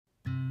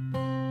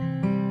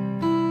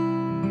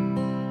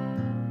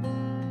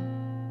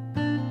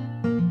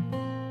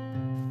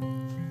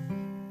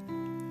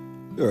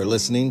You are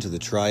listening to the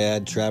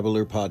Triad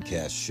Traveler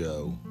Podcast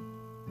Show.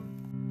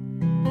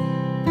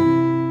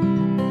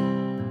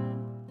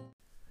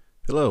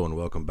 Hello and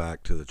welcome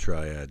back to the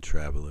Triad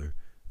Traveler.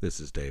 This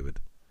is David.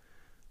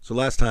 So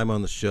last time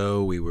on the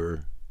show we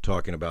were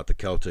talking about the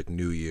Celtic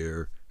New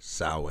Year,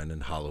 Samhain,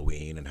 and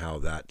Halloween, and how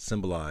that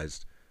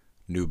symbolized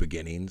new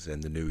beginnings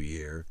and the new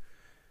year.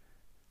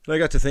 And I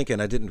got to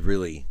thinking I didn't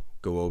really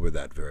go over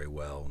that very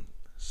well.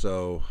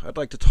 So I'd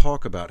like to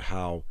talk about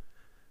how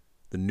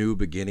the new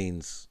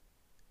beginnings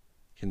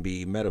can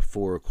be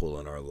metaphorical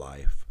in our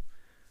life.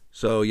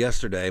 So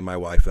yesterday, my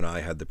wife and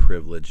I had the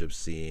privilege of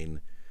seeing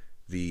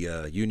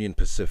the Union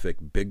Pacific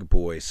big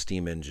boy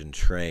steam engine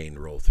train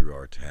roll through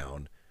our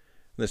town.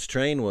 This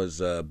train was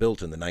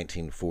built in the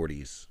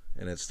 1940s,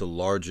 and it's the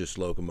largest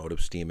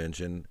locomotive steam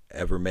engine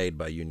ever made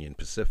by Union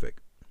Pacific.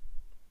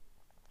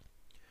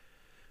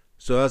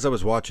 So as I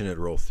was watching it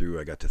roll through,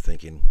 I got to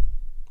thinking,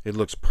 it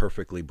looks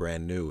perfectly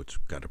brand new. It's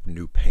got a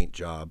new paint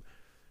job,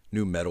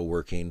 new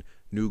metalworking,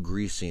 new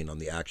greasing on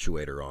the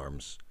actuator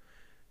arms.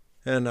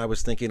 And I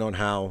was thinking on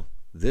how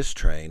this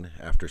train,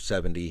 after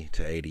 70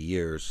 to 80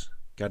 years,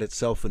 got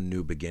itself a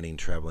new beginning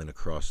traveling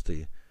across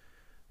the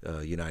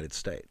United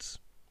States.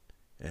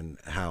 And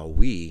how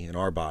we, in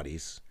our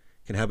bodies,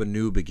 can have a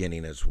new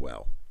beginning as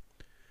well.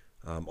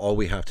 All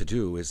we have to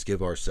do is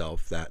give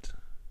ourselves that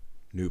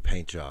new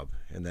paint job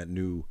and that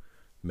new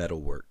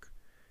metalwork.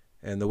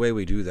 And the way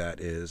we do that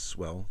is,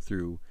 well,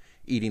 through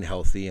eating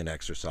healthy and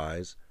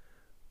exercise.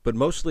 But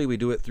mostly we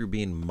do it through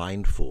being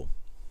mindful.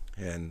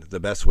 And the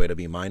best way to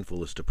be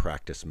mindful is to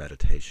practice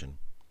meditation.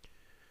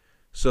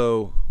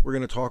 So we're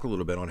going to talk a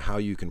little bit on how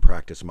you can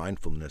practice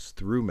mindfulness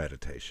through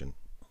meditation.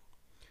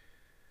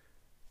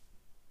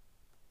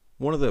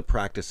 One of the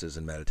practices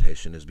in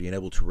meditation is being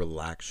able to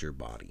relax your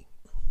body.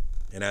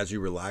 And as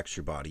you relax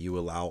your body, you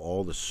allow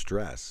all the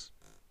stress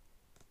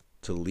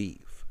to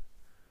leave.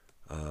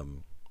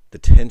 The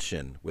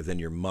tension within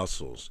your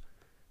muscles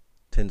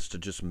tends to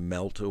just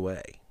melt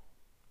away.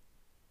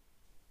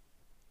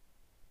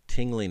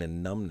 Tingling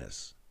and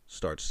numbness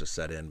starts to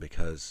set in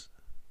because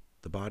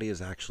the body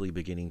is actually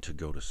beginning to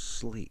go to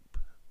sleep.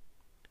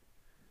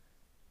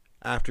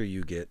 After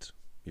you get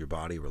your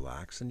body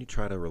relaxed, and you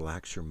try to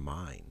relax your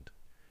mind.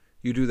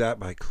 You do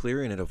that by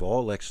clearing it of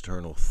all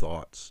external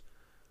thoughts,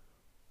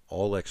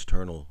 all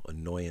external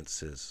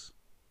annoyances,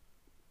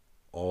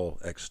 all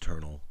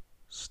external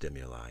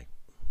stimuli.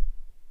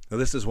 Now,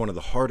 this is one of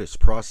the hardest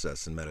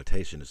processes in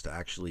meditation, is to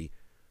actually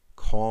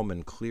calm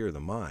and clear the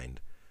mind.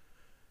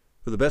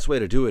 But the best way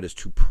to do it is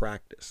to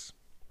practice.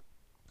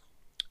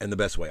 And the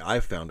best way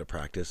I've found to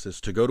practice is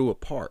to go to a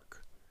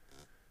park.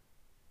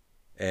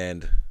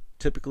 And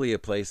typically a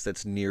place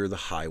that's near the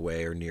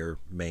highway or near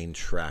main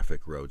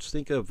traffic roads.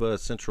 Think of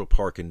Central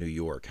Park in New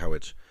York, how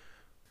it's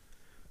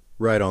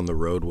right on the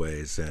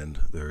roadways and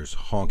there's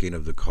honking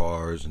of the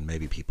cars and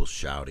maybe people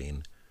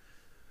shouting.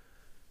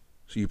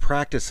 So you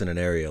practice in an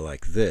area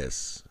like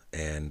this,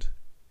 and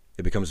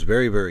it becomes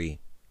very, very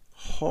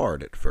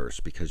hard at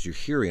first because you're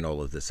hearing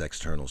all of this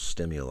external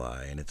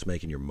stimuli and it's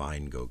making your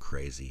mind go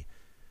crazy.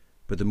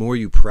 But the more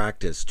you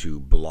practice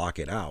to block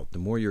it out, the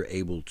more you're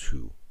able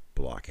to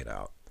block it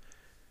out.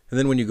 And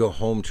then when you go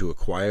home to a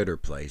quieter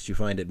place, you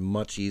find it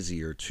much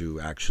easier to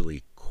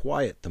actually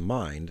quiet the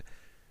mind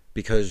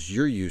because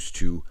you're used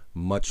to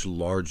much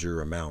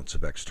larger amounts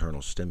of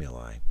external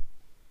stimuli.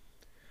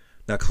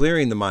 Now,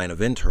 clearing the mind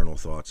of internal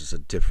thoughts is a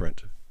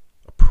different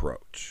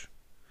approach.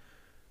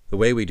 The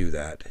way we do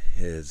that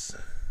is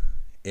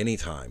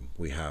anytime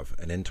we have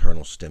an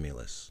internal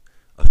stimulus,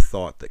 a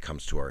thought that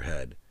comes to our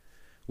head,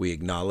 we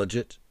acknowledge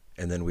it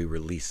and then we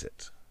release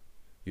it.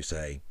 You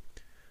say,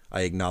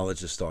 I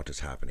acknowledge this thought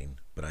is happening,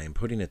 but I am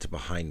putting it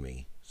behind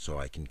me so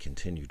I can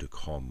continue to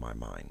calm my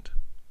mind.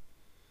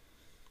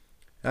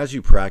 As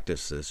you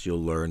practice this,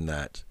 you'll learn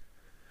that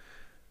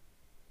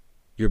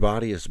your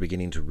body is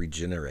beginning to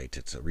rejuvenate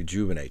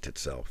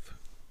itself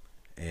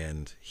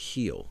and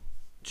heal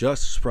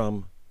just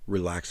from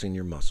relaxing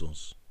your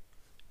muscles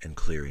and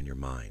clearing your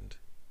mind.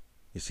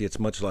 You see, it's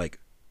much like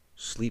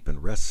sleep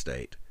and rest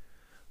state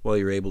while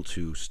you're able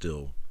to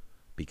still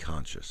be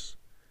conscious.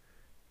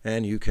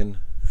 And you can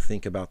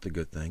think about the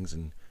good things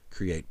and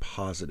create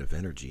positive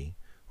energy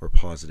or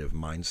positive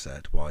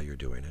mindset while you're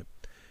doing it.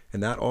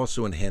 And that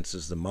also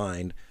enhances the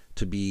mind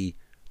to be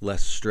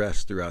less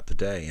stressed throughout the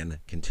day and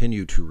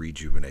continue to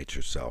rejuvenate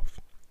yourself.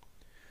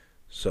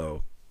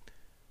 So,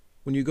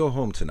 when you go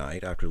home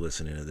tonight after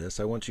listening to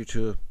this, I want you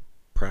to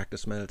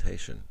practice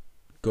meditation.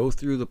 Go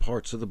through the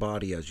parts of the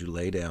body as you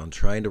lay down,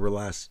 trying to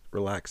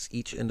relax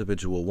each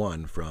individual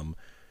one from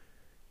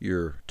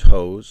your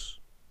toes,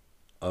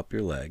 up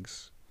your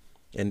legs,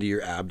 into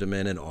your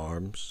abdomen and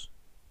arms,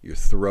 your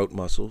throat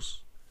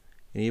muscles,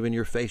 and even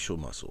your facial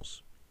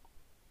muscles.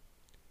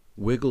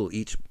 Wiggle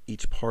each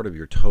part of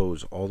your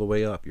toes all the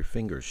way up. Your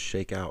fingers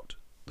shake out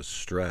the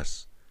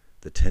stress,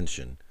 the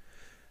tension,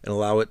 and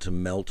allow it to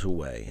melt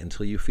away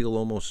until you feel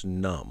almost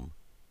numb.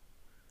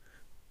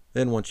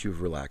 Then once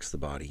you've relaxed the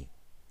body,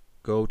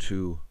 go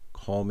to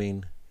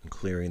calming and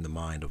clearing the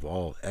mind of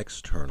all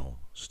external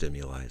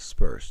stimuli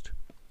first.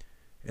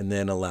 and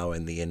then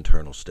allowing the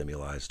internal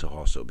stimuli to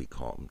also be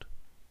calmed.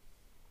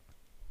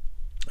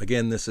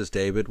 Again, this is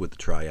David with the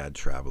Triad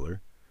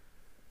Traveler.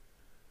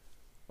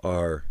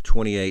 Our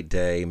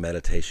 28-day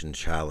meditation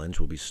challenge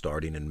will be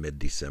starting in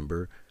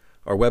mid-December.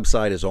 Our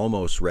website is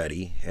almost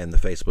ready, and the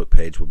Facebook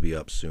page will be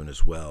up soon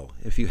as well.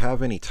 If you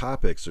have any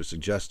topics or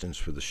suggestions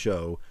for the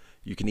show,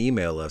 you can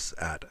email us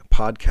at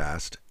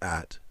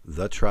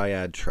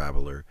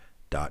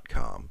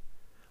podcast@thetriadtraveler.com.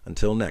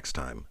 Until next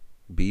time,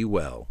 be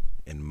well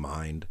in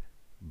mind,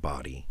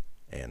 body,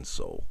 and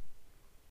soul.